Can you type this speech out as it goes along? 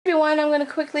on, I'm going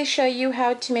to quickly show you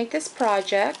how to make this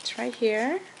project right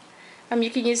here. You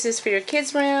can use this for your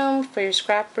kids' room, for your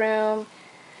scrap room,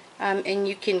 and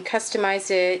you can customize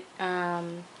it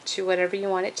to whatever you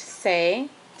want it to say.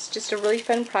 It's just a really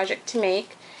fun project to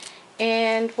make.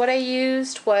 And what I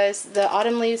used was the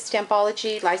Autumn Leaves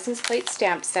Stampology license plate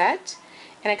stamp set.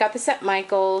 And I got this at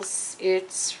Michael's.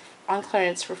 It's on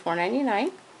clearance for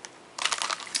 $4.99.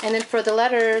 And then for the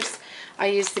letters, I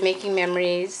used the Making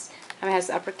Memories. It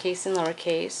has uppercase and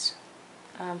lowercase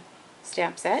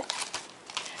stamp set.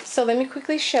 So let me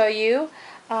quickly show you.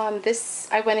 This,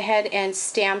 I went ahead and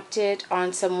stamped it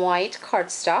on some white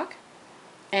cardstock.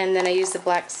 And then I used the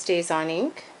black StazOn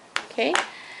ink. Okay.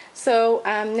 So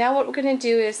now what we're going to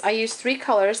do is I use 3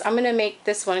 colors. I'm going to make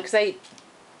this one because I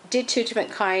did 2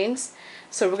 different kinds.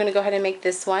 So we're going to go ahead and make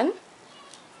this one.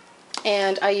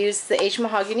 And I used the Aged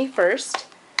Mahogany first.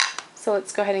 So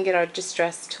let's go ahead and get our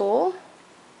Distress tool.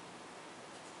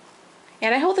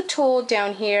 And I hold the tool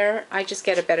down here. I just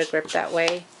get a better grip that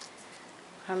way.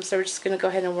 So we're just going to go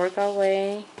ahead and work our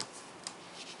way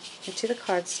into the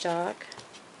cardstock.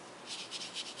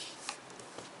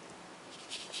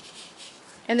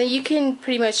 And then you can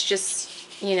pretty much just,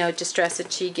 distress it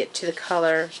till you get to the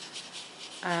color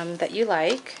that you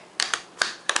like.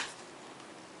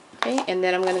 Okay, and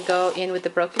then I'm going to go in with the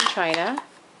Broken China.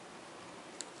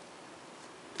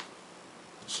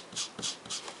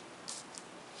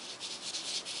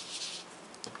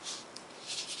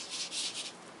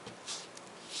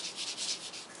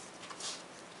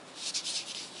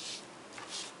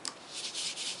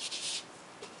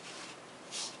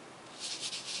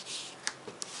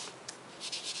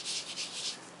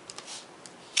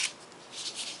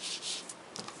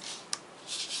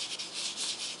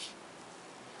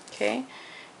 Okay,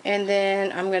 and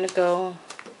then I'm going to go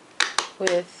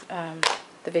with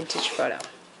the Vintage Photo.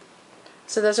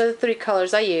 So those are the 3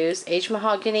 colors I use: Aged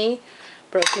Mahogany,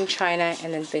 Broken China,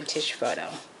 and then Vintage Photo.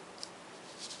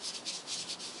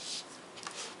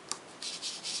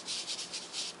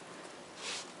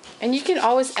 And you can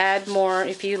always add more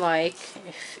if you like,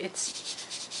 if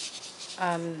it's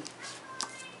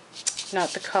not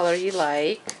the color you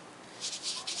like.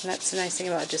 And that's the nice thing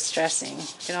about distressing. You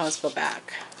can always go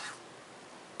back.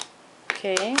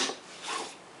 Okay, I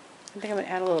think I'm going to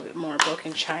add a little bit more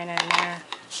Broken China in there.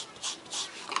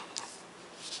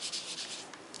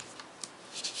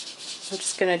 I'm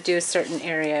just going to do certain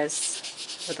areas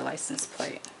with the license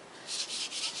plate.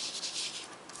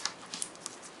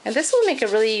 And this will make a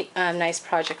really nice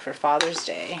project for Father's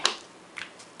Day.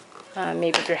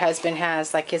 Maybe if your husband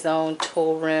has like his own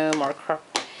tool room or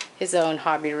his own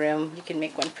hobby room, you can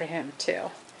make one for him too.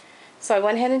 So I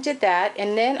went ahead and did that,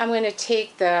 and then I'm going to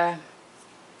take the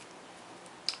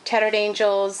Tattered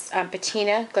Angels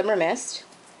Patina Glimmer Mist.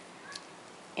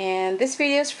 And this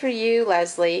video is for you,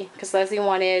 Leslie, because Leslie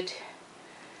wanted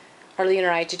Arlene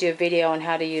or I to do a video on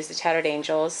how to use the Tattered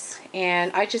Angels.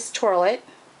 And I just twirl it.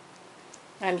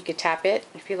 You can tap it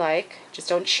if you like. Just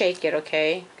don't shake it,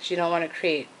 okay? Because you don't want to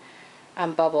create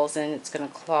bubbles and it's going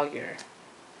to clog your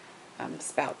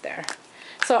spout there.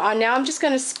 So now I'm just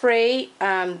going to spray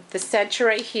the center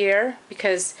right here,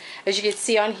 because as you can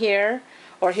see on here,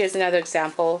 or here's another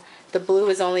example, the blue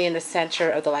is only in the center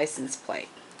of the license plate.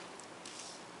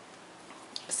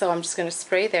 So I'm just going to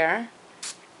spray there.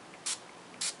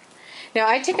 Now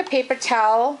I take a paper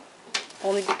towel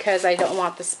only because I don't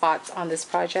want the spots on this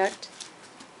project.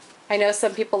 I know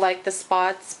some people like the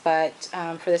spots, but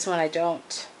for this one I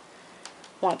don't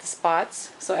want the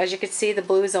spots. So as you can see, the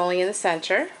blue is only in the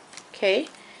center. Okay,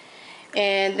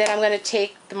 and then I'm going to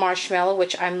take the Marshmallow,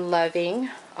 which I'm loving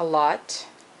a lot,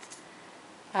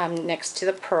 next to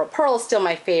the Pearl. Pearl is still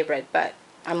my favorite, but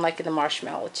I'm liking the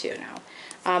Marshmallow too now.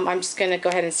 I'm just going to go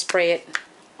ahead and spray it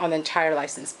on the entire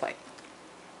license plate.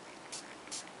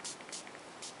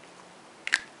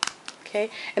 Okay,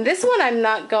 and this one I'm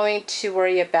not going to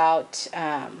worry about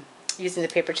using the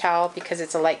paper towel because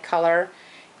it's a light color.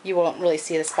 You won't really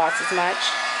see the spots as much.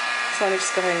 So let me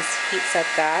just go ahead and heat set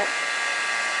that.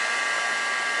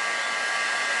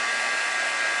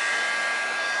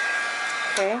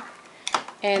 Okay,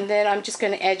 and then I'm just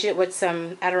going to edge it with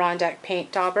some Adirondack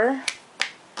paint dauber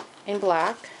in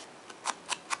black.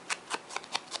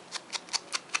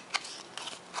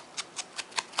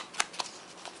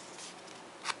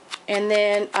 And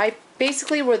then I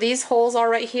basically, where these holes are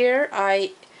right here,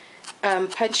 I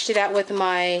punched it out with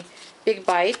my Big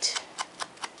Bite.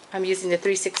 I'm using the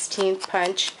 3/16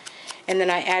 punch, and then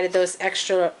I added those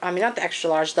extra, not the extra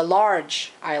large, the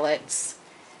large eyelets.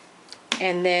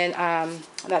 And then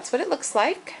that's what it looks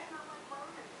like.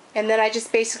 And then I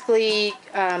just basically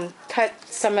cut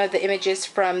some of the images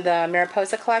from the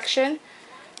Mariposa collection.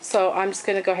 So I'm just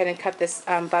going to go ahead and cut this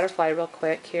butterfly real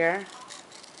quick here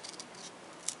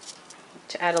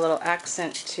to add a little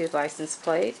accent to the license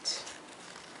plate.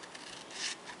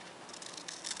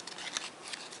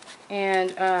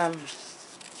 And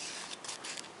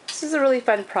this is a really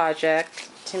fun project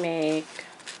to make.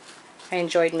 I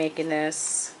enjoyed making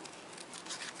this.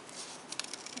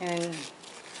 And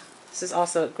this is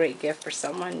also a great gift for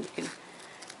someone. You can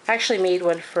I actually made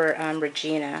one for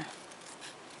Regina.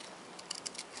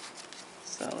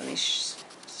 So let me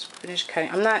finish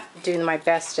cutting. I'm not doing my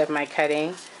best of my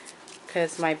cutting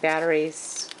because my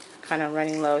battery's kind of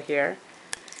running low here.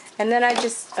 And then I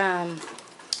just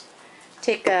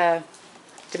take a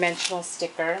dimensional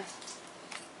sticker. I'm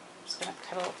just going to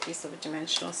cut a little piece of a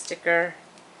dimensional sticker,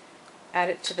 add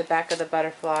it to the back of the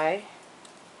butterfly, and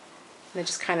then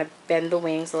just kind of bend the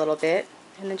wings a little bit,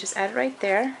 and then just add it right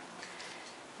there.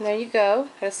 And there you go,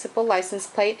 a simple license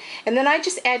plate. And then I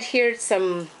just adhered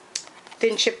some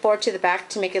thin chipboard to the back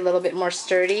to make it a little bit more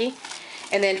sturdy.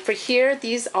 And then for here,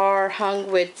 these are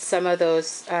hung with some of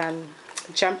those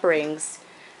jump rings.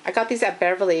 I got these at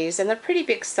Beverly's, and they're pretty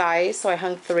big size, so I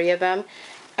hung 3 of them.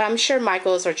 I'm sure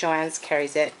Michael's or Joann's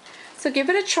carries it. So give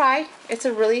it a try. It's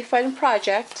a really fun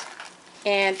project.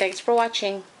 And thanks for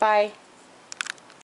watching. Bye.